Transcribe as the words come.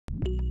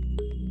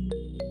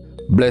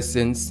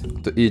Blessings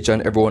to each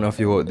and every one of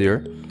you out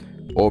there.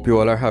 Hope you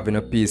all are having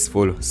a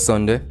peaceful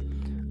Sunday.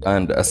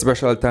 And a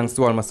special thanks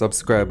to all my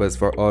subscribers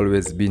for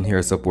always being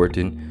here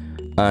supporting.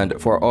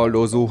 And for all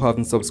those who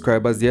haven't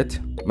subscribed as yet,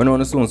 I know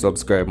you soon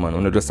subscribe, man.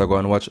 I'm just go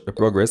and watch the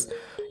progress.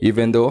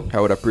 Even though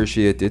I would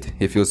appreciate it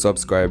if you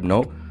subscribe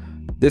now.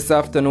 This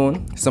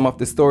afternoon, some of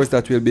the stories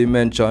that will be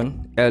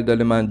mentioned: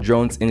 elderly man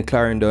drowns in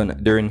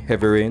Clarendon during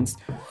heavy rains.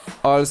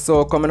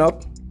 Also coming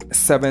up,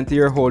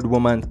 70-year-old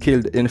woman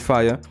killed in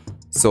fire.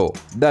 So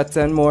that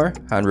and more,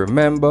 and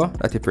remember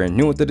that if you're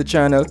new to the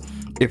channel,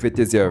 if it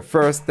is your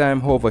first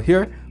time over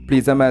here,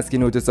 please I'm asking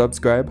you to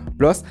subscribe,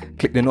 plus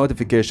click the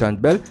notification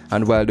bell,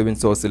 and while doing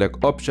so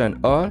select option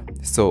all,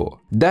 so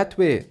that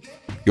way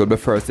you'll be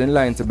first in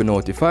line to be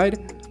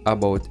notified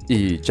about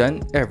each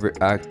and every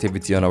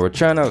activity on our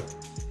channel.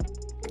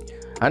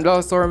 And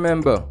also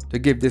remember to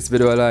give this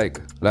video a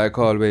like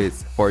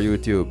always for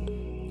YouTube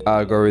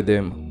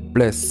algorithm.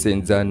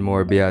 Blessings and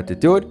more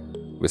beatitude.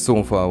 We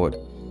soon forward.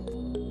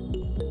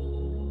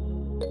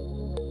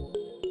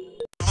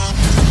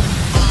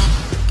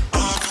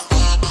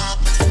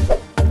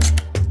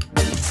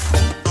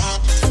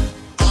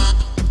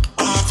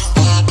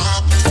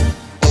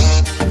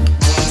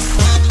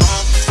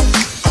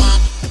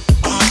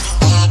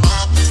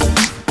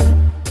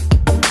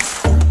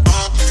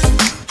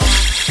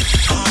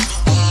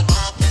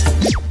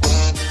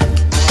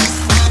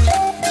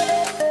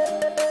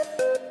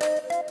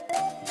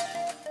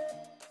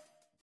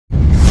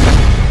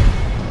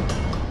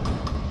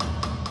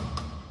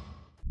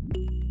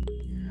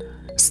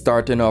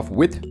 Starting off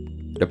with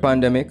the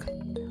pandemic,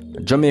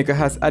 Jamaica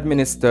has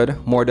administered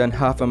more than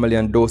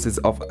 500,000 doses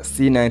of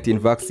C-19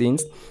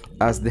 vaccines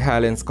as the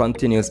islands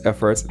continues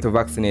efforts to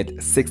vaccinate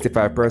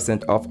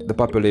 65% of the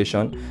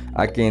population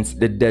against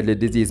the deadly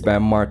disease by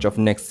March of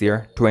next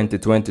year,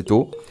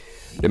 2022.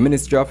 The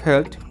Ministry of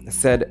Health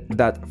said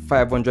that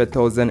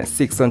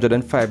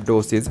 500,605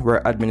 doses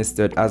were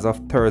administered as of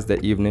Thursday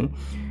evening,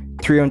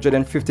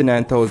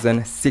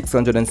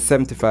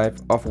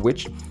 359,675 of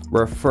which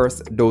were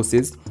first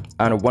doses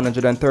and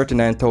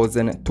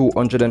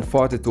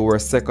 139,242 were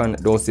second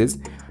doses.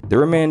 The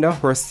remainder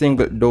were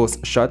single dose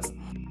shots.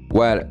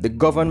 While the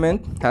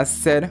government has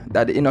said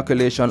that the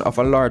inoculation of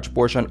a large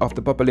portion of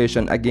the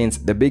population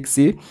against the Big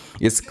C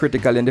is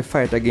critical in the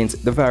fight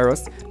against the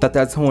virus that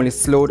has only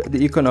slowed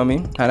the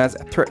economy and has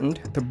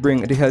threatened to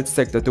bring the health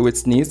sector to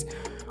its knees.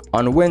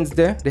 On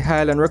Wednesday, the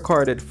island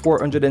recorded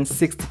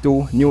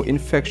 462 new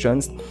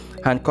infections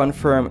and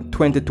confirmed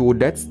 22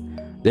 deaths.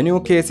 The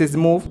new cases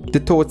moved the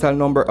total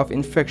number of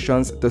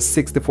infections to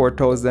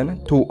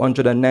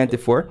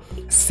 64,294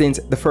 since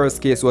the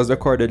first case was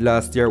recorded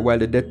last year, while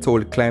the death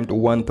toll climbed to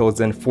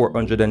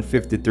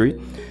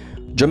 1,453.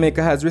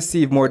 Jamaica has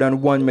received more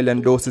than 1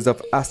 million doses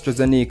of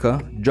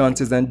AstraZeneca,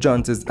 Johnson &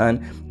 Johnson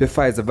and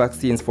Pfizer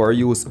vaccines for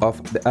use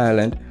of the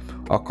island.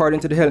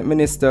 According to the health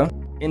minister,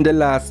 in the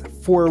last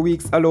 4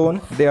 weeks alone,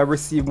 they have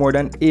received more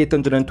than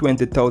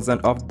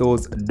 820,000 of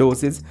those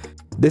doses.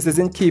 This is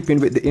in keeping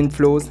with the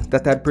inflows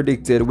that had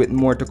predicted, with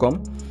more to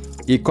come.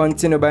 He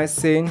continued by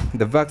saying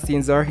the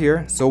vaccines are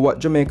here, so what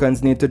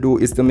Jamaicans need to do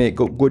is to make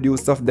good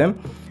use of them,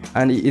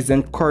 and he is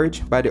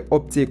encouraged by the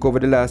uptake over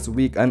the last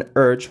week and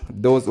urged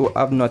those who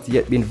have not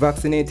yet been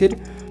vaccinated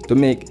to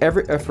make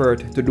every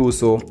effort to do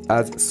so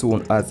as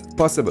soon as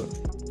possible.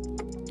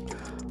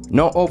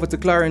 Now over to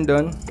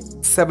Clarendon.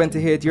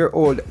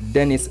 78-year-old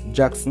Dennis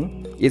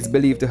Jackson is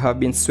believed to have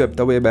been swept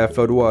away by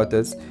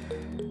floodwaters.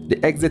 The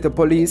Exeter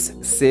police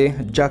say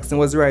Jackson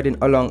was riding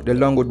along the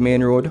Longwood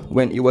Main Road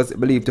when he was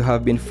believed to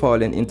have been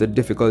fallen into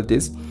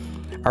difficulties.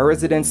 A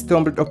resident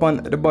stumbled upon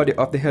the body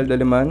of the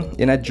elderly man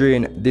in a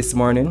drain this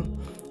morning,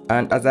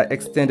 and as I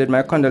extended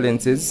my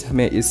condolences,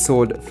 may his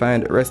soul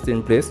find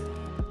resting place.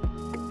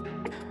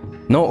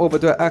 Now over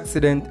to an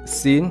accident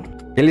scene.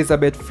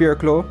 Elizabeth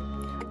Fairclough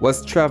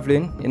was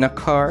traveling in a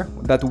car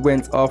that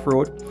went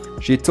off-road.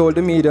 She told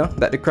the media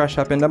that the crash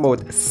happened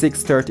about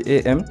 6:30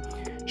 a.m.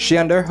 She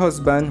and her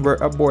husband were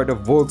aboard a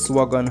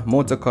Volkswagen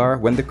motor car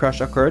when the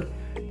crash occurred.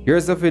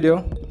 Here's the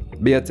video.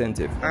 Be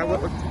attentive.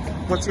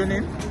 What's your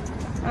name?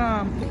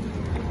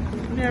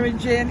 Mary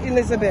Jane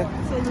Elizabeth.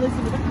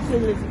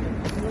 Elizabeth?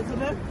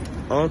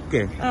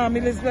 Okay.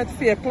 Elizabeth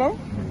Fairclough.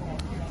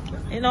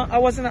 You know, I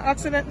was in an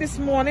accident this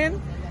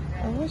morning.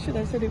 What should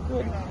I say the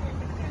code?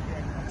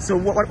 So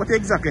what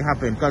exactly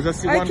happened? Because I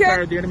see one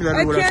car there in the middle of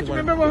the road. I can't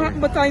remember what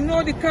happened, but I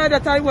know the car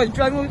that I was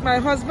driving with my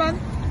husband,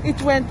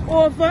 it went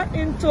over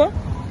into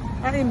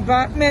an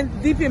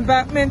embankment, deep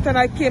embankment, and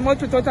I came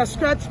out without a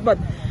scratch. But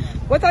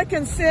what I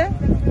can say,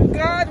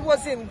 God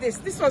was in this.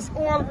 This was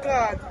all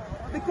God.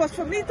 Because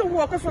for me to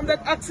walk out from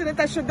that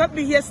accident, I should not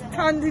be here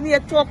standing here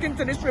talking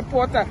to this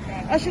reporter.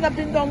 I should have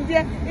been down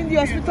there in the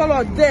hospital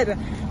or dead.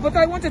 But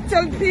I want to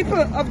tell people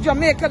of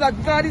Jamaica that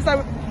God is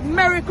a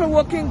miracle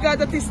working God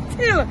that is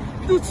still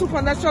do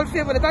supernatural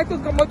favor, that I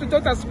could come out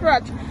without a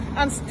scratch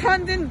and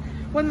standing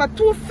when my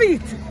 2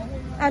 feet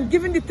and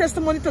giving the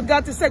testimony to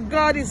God to say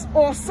God is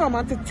awesome,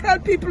 and to tell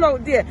people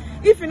out there,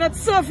 if you're not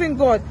serving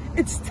God,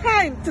 it's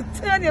time to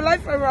turn your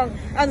life around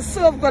and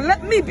serve God.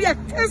 Let me be a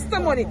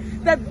testimony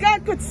that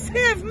God could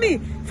save me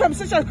from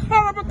such a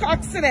horrible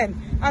accident,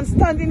 and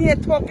standing here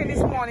talking this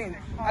morning.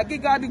 I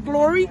give God the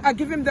glory, I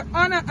give him the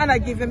honor, and I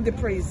give him the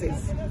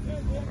praises.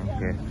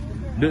 Okay.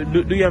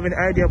 Do you have any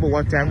idea about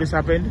what time this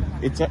happened?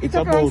 It's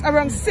about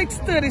around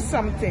 6:30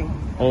 something.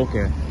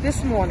 Okay.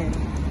 This morning.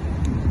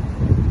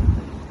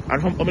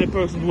 And how many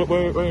persons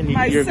were in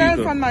your vehicle?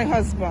 Myself and my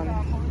husband.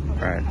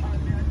 Right.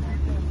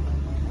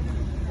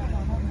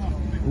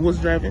 Who was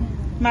driving?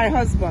 My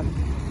husband.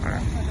 All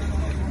right.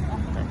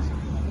 Thanks.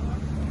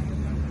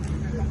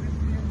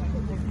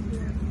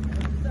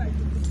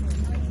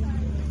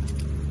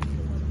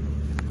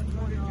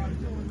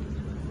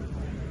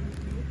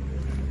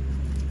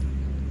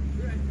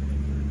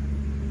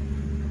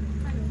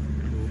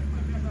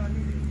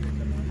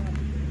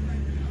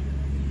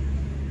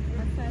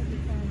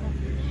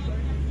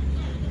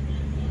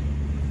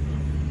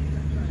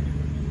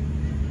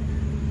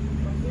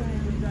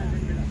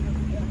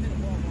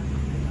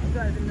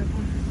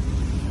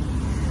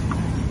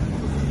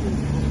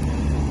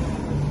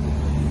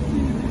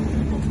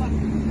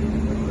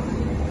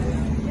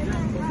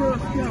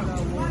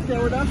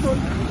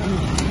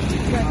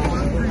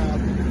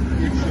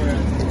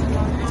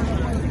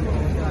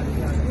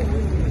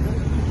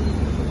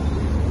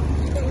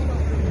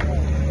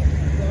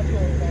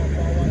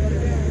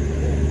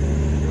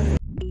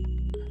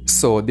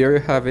 So there you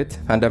have it,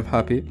 and I'm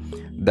happy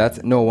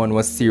that no one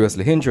was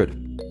seriously injured.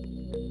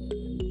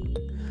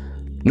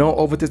 Now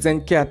over to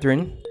St.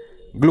 Catherine.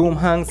 Gloom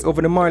hangs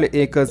over the Marley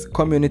Acres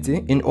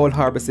community in Old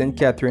Harbour, St.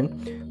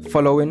 Catherine,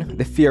 following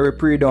the fiery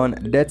pre-dawn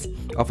death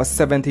of a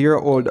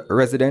 70-year-old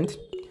resident.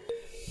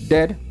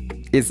 Dead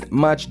is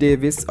Madge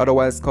Davis,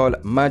 otherwise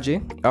called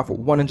Maggie, of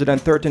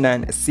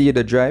 139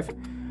 Cedar Drive.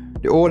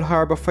 The Old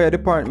Harbour Fire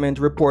Department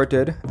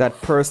reported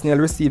that personnel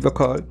received a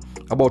call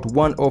about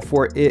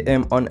 1:04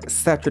 a.m. on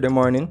Saturday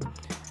morning.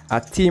 A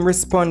team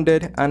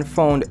responded and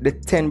found the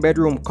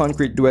 10-bedroom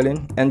concrete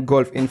dwelling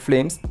engulfed in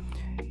flames.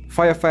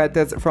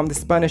 Firefighters from the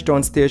Spanish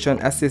Town station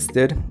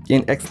assisted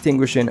in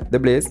extinguishing the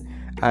blaze,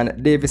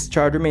 and Davis'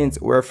 charred remains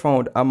were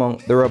found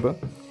among the rubble.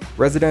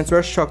 Residents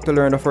were shocked to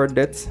learn of her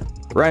death.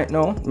 Right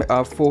now, I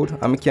have food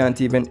and I can't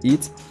even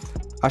eat,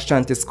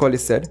 Ashanti Scully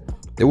said.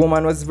 The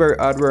woman was very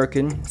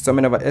hardworking, so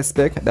I never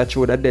expect that she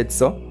would have dead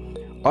so.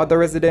 Other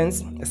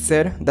residents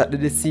said that the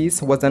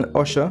deceased was an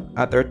usher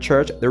at her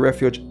church, the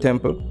Refuge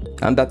Temple,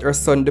 and that her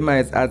sudden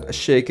demise had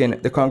shaken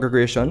the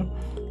congregation.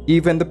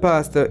 Even the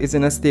pastor is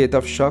in a state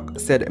of shock,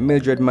 said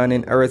Mildred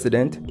Manning, a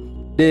resident.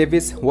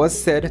 Davis was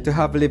said to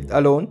have lived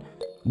alone.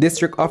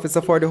 District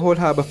Officer for the Old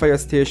Harbour Fire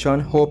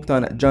Station,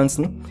 Hopeton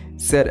Johnson,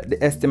 said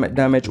the estimate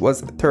damage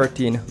was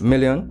 13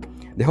 million.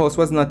 The house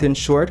was not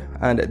insured,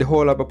 and the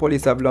Old Harbour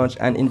police have launched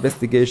an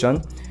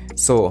investigation.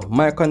 So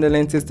my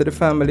condolences to the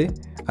family,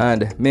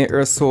 and may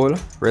her soul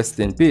rest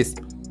in peace.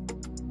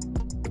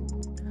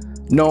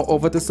 Now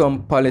over to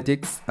some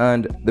politics,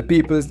 and the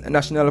People's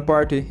National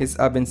Party is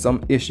having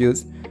some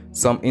issues,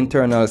 some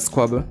internal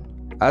squabble,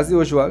 as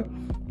usual,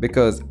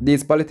 because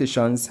these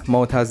politicians'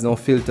 mouth has no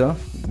filter.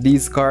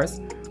 These cars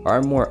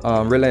are more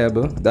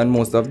reliable than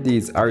most of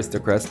these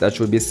aristocrats that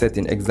should be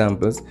setting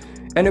examples.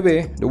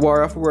 Anyway, the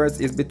war of words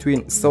is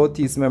between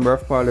Southeast Member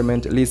of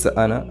Parliament Lisa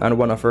Hanna and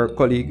one of her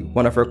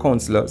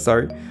councillors,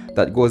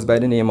 that goes by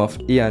the name of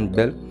Ian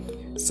Bell.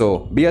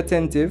 So be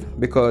attentive,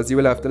 because you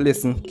will have to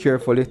listen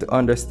carefully to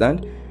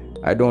understand.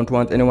 I don't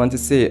want anyone to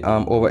say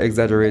I'm over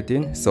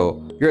exaggerating,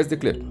 so here's the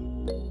clip.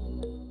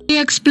 The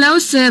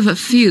explosive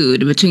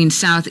feud between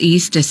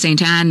Southeast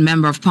St. Anne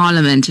Member of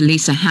Parliament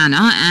Lisa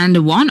Hanna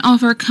and one of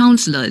her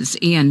councillors,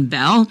 Ian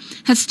Bell,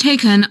 has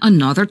taken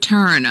another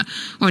turn.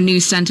 Our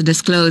news centre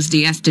disclosed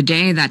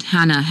yesterday that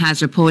Hanna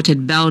has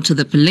reported Bell to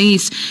the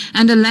police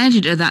and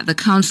alleged that the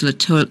councillor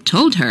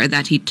told her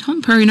that he'd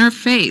thump her in her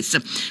face.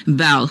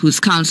 Bell, who's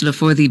councillor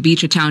for the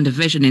Beatitude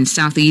division in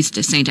Southeast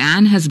St.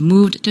 Anne, has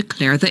moved to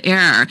clear the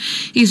air.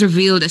 He's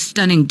revealed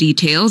stunning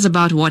details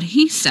about what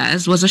he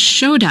says was a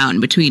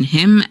showdown between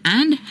him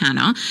and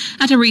Hanna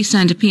at a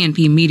recent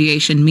PNP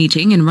mediation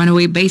meeting in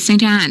Runaway Bay,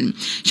 St. Anne.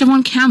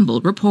 Siobhan Campbell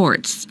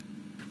reports.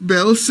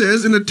 Bell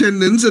says in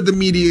attendance at the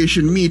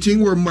mediation meeting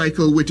were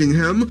Michael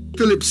Whittingham,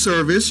 Philip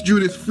Service,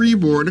 Judith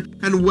Freeborn,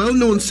 and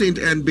well-known St.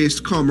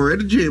 Anne-based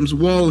comrade James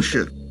Walsh.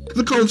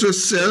 The councillor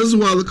says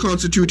while the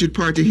constituted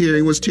party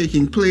hearing was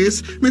taking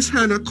place, Miss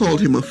Hanna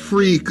called him a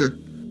freak.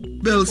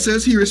 Bell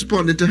says he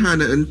responded to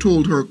Hanna and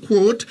told her,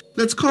 quote,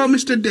 "Let's call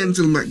Mr.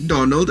 Denzel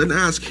MacDonald and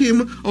ask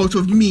him, out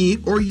of me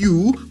or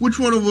you, which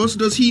one of us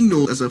does he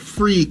know as a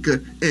freak,"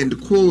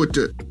 end quote.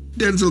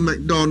 Denzel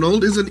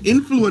MacDonald is an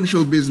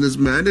influential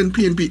businessman and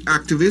PNP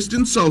activist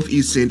in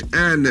Southeast St.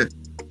 Anne.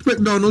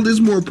 MacDonald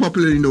is more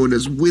popularly known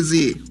as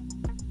Wizzi.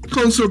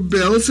 Councillor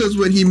Bell says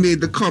when he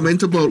made the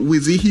comment about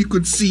Wizzi, he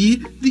could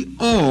see the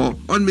awe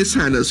on Miss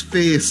Hanna's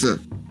face.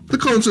 The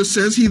councillor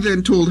says he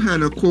then told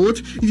Hanna, quote,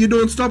 "If you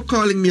don't stop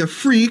calling me a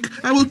freak,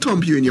 I will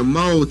thump you in your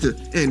mouth,"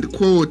 end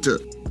quote.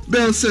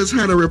 Bell says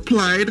Hanna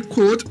replied,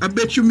 quote, I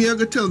bet you me a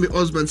go tell me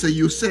husband say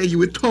you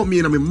would thump me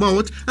in my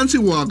mouth and see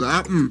what go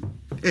happen,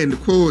 end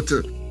quote.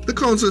 The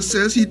counsel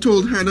says he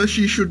told Hanna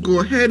she should go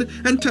ahead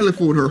and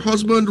telephone her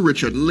husband,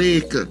 Richard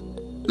Lake.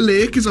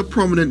 Lake is a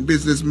prominent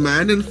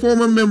businessman and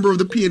former member of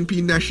the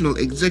PNP National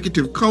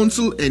Executive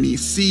Council,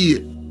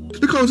 NEC.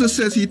 The counsel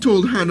says he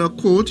told Hanna,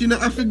 quote, you know,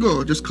 have to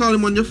go, just call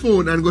him on your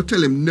phone and go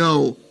tell him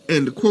no,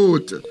 end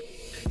quote.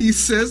 He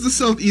says the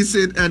Southeast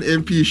St. Ann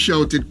MP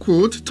shouted,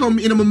 quote, Tom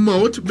in my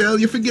mouth, Bell,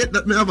 you forget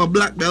that me have a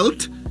black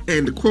belt,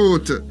 end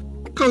quote.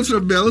 Councillor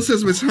Bell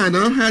says Miss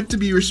Hanna had to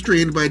be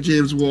restrained by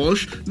James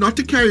Walsh not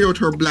to carry out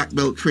her black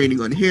belt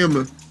training on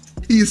him.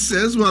 He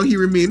says while he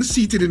remained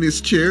seated in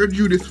his chair,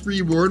 Judith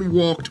Freeborn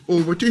walked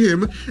over to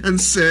him and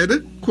said,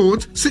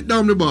 quote, sit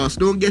down the boss,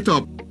 don't get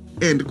up,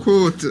 end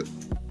quote.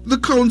 The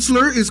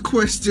counsellor is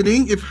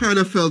questioning if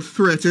Hanna felt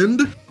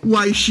threatened,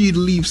 why she'd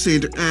leave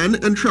St.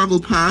 Ann and travel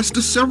past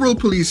several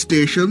police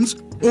stations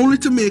only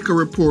to make a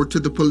report to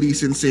the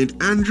police in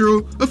St.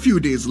 Andrew a few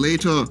days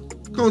later.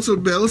 Counsel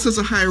Bell says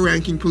a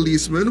high-ranking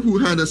policeman who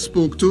Hanna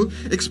spoke to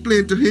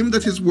explained to him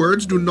that his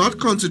words do not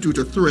constitute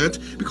a threat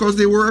because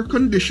they were a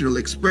conditional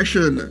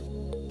expression.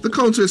 The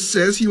counsel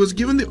says he was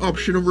given the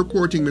option of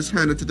reporting Miss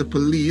Hanna to the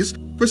police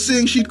for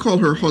saying she'd call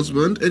her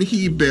husband and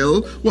he,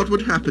 Bell, what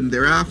would happen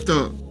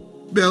thereafter.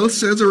 Bell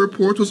says a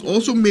report was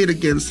also made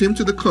against him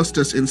to the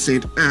Custos in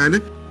St.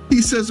 Ann.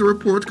 He says the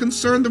report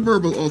concerned the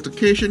verbal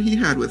altercation he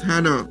had with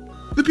Hanna.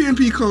 The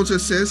PNP counsel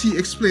says he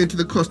explained to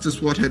the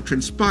Custos what had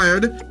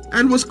transpired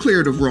and was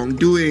cleared of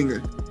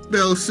wrongdoing.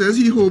 Bell says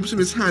he hopes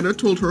Miss Hanna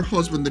told her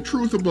husband the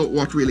truth about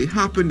what really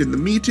happened in the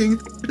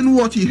meeting and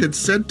what he had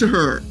said to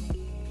her.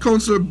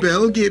 Councillor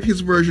Bell gave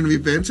his version of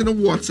events in a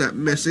WhatsApp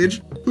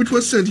message which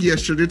was sent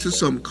yesterday to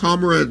some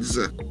comrades.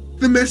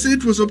 The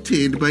message was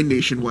obtained by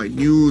Nationwide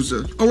News.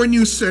 Our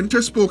news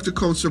center spoke to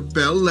Councillor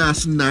Bell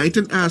last night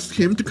and asked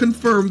him to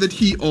confirm that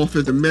he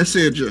authored the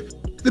message.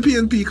 The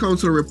PNP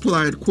councillor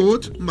replied,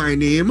 quote, my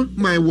name,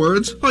 my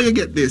words, how you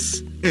get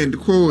this, end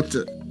quote.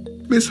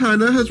 Miss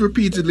Hanna has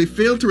repeatedly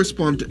failed to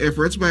respond to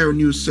efforts by our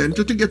news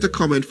center to get a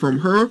comment from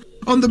her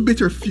on the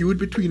bitter feud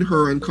between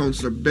her and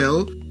Councillor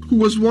Bell, who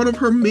was one of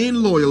her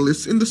main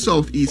loyalists in the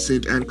Southeast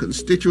St. Ann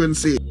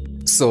constituency.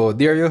 So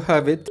there you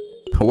have it.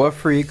 Who a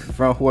freak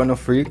from who no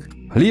freak?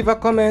 Leave a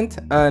comment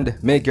and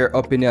make your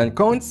opinion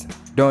counts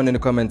down in the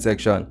comment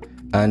section.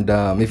 And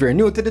if you're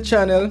new to the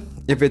channel,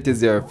 if it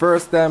is your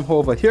first time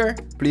over here,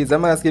 please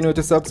I'm asking you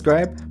to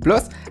subscribe.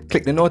 Plus,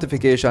 click the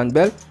notification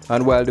bell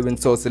and while doing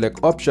so select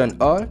option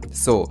all.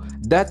 So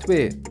that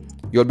way,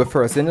 you'll be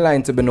first in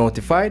line to be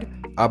notified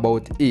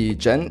about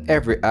each and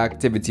every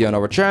activity on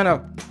our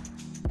channel.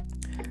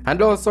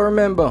 And also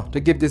remember to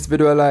give this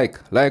video a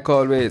like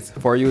always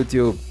for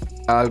YouTube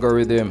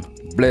algorithm,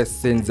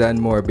 blessings and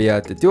more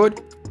beatitude.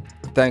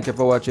 Thank you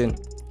for watching.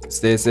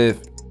 Stay safe.